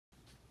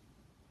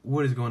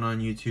What is going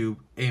on YouTube?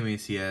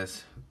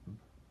 AMACS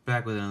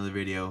back with another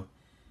video,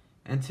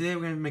 and today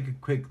we're going to make a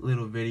quick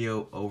little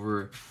video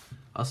over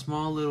a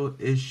small little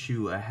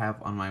issue I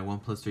have on my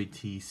OnePlus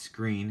 3T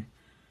screen,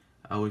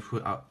 which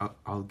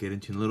I'll get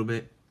into in a little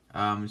bit.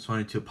 Just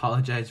wanted to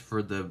apologize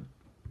for the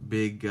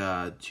big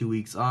 2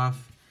 weeks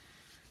off.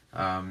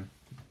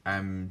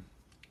 I'm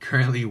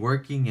currently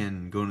working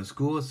and going to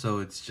school, so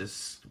it's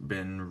just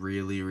been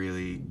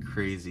really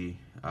crazy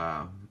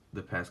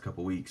the past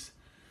couple weeks.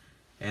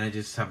 And I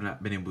just have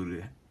not been able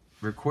to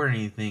record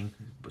anything.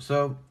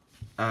 So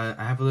I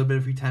have a little bit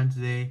of free time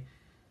today,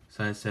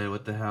 so I said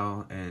what the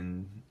hell,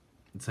 and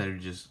decided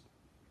to just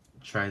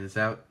try this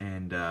out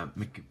and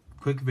make a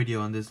quick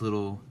video on this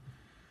little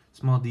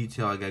small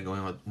detail I got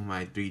going with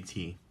my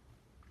 3T,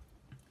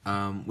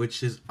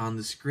 which is on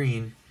the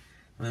screen.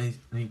 Let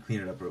me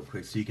clean it up real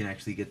quick so you can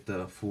actually get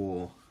the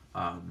full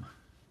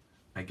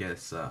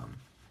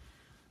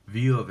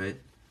view of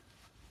it.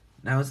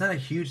 Now, it's not a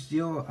huge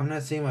deal. I'm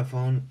not saying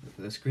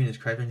the screen is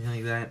cracked or anything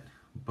like that,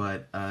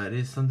 but it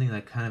is something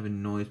that kind of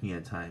annoys me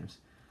at times.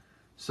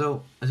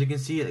 So, as you can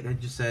see, like I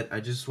just said,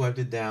 I just swiped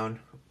it down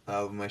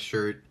with my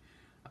shirt,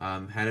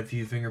 had a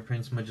few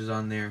fingerprint smudges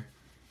on there,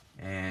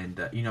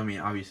 and you know, I mean,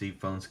 obviously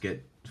phone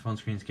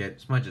screens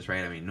get smudges,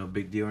 right? I mean, no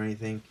big deal or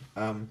anything.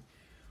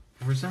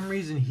 For some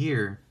reason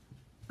here,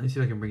 let me see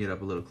if I can bring it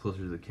up a little closer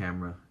to the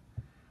camera.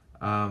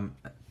 Hard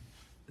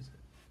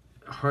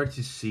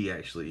to see,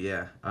 actually,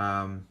 yeah.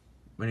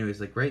 But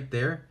anyways, like right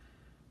there,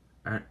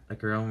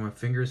 like around where my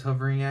finger is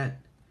hovering at,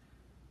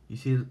 you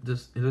see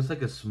this, it looks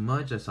like a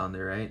smudge that's on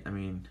there, right? I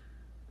mean,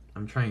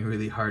 I'm trying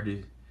really hard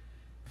to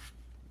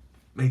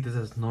make this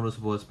as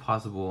noticeable as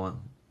possible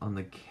on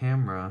the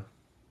camera,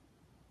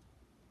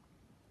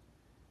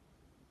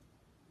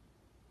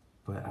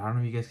 but I don't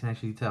know if you guys can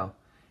actually tell.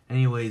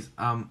 Anyways,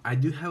 I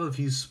do have a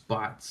few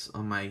spots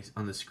on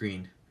the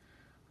screen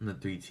on the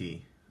 3T.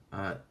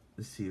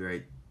 Let's see,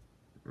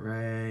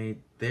 right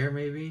there,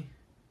 maybe.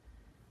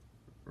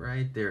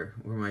 Right there,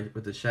 where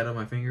the shadow of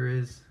my finger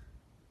is.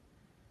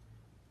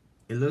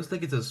 It looks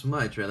like it's a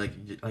smudge, right? Like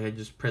I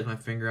just pressed my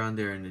finger on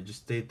there and it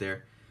just stayed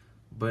there.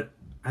 But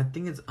I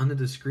think it's under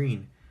the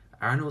screen.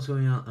 I don't know what's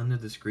going on under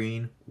the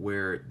screen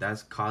where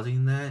that's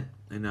causing that.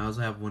 And I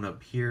also have one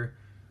up here,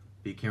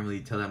 but you can't really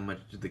tell that much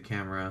to the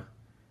camera.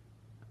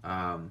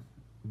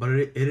 But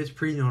it is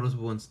pretty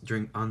noticeable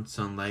on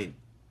sunlight,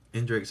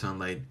 indirect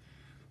sunlight.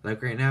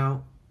 Like right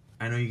now,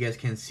 I know you guys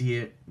can't see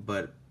it,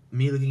 but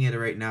me looking at it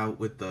right now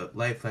with the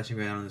light flashing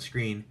right on the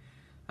screen,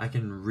 I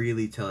can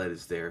really tell that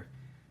it's there,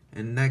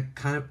 and that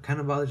kind of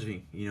bothers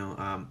me. You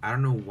know, I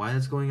don't know why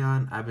that's going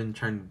on. I've been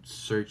trying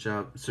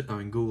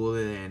to Google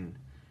it and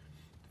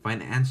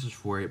find answers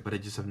for it, but I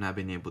just have not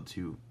been able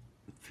to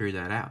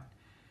figure that out.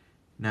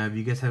 Now, if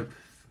you guys have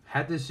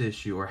had this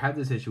issue or have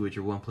this issue with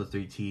your OnePlus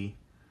 3T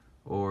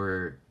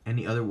or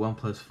any other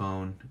OnePlus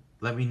phone,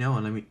 let me know,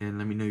 and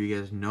let me know you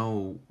guys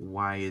know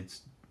why it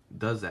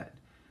does that.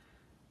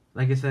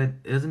 Like I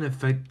said, it doesn't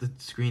affect the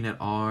screen at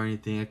all or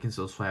anything. I can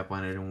still swipe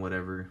on it and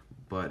whatever.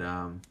 But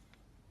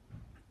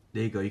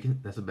there you go.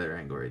 That's a better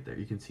angle right there.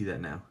 You can see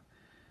that now.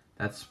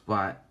 That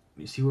spot.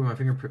 You see where my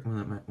finger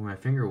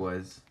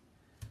was,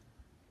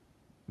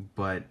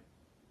 but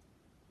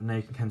now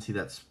you can kind of see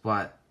that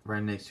spot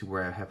right next to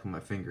where I have put my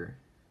finger.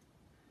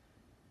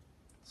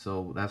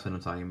 So that's what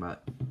I'm talking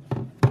about.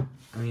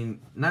 I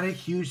mean, not a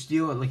huge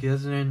deal. Like, it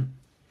doesn't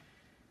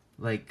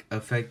like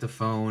affect the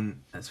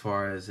phone as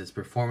far as its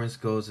performance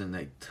goes and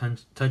like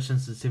touch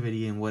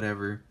sensitivity and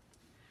whatever,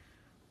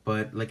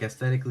 but like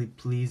aesthetically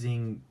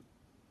pleasing,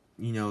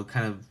 you know,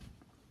 kind of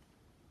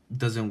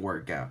doesn't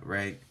work out,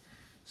 right?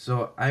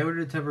 So I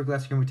ordered a tempered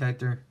glass screen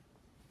protector.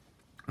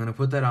 I'm gonna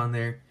put that on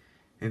there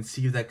and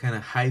see if that kind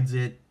of hides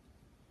it,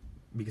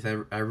 because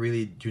I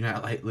really do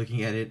not like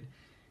looking at it.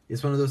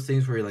 It's one of those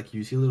things where like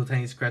you see a little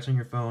tiny scratch on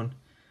your phone,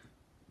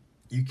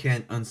 you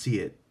can't unsee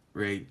it,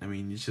 right? I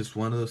mean, it's just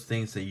one of those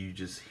things that you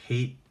just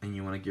hate and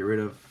you want to get rid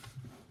of.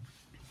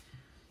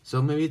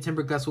 So maybe a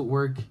tempered glass will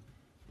work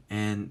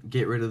and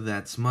get rid of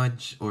that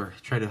smudge or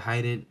try to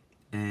hide it,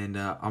 and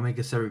I'll make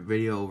a separate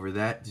video over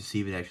that to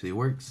see if it actually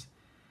works.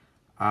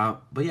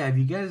 But yeah, if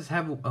you guys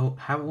have a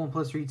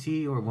OnePlus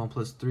 3T or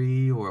OnePlus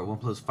 3 or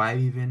OnePlus 5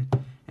 even,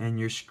 and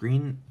your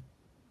screen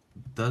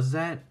does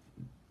that,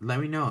 let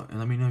me know, and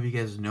let me know if you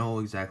guys know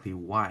exactly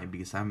why,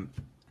 because I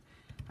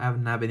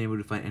have not been able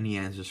to find any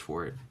answers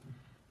for it.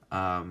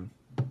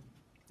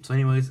 So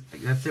anyways,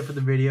 that's it for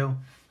the video.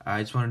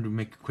 I just wanted to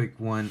make a quick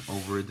one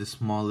over this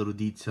small little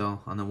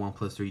detail on the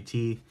OnePlus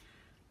 3T.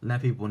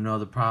 Let people know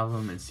the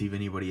problem and see if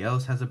anybody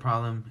else has a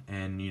problem,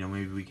 and you know,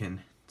 maybe we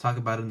can talk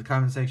about it in the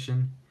comment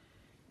section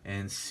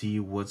and see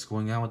what's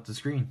going on with the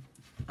screen.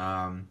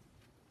 Thank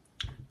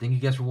you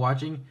guys for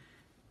watching.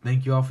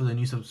 Thank you all for the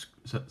new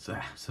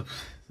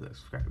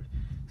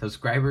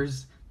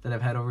subscribers that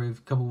I've had over a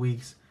couple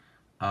weeks.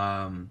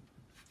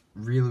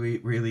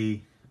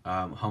 Really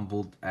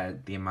humbled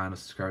at the amount of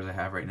subscribers I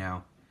have right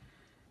now,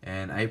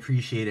 and I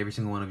appreciate every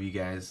single one of you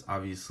guys,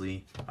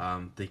 obviously.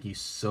 Thank you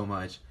so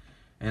much,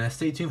 and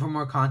stay tuned for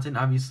more content.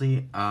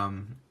 Obviously,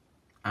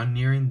 I'm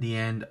nearing the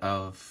end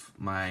of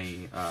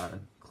my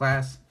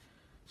class,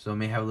 so I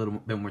may have a little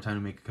bit more time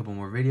to make a couple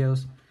more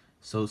videos.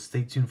 So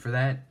stay tuned for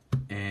that,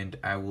 and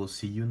I will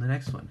see you in the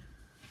next one.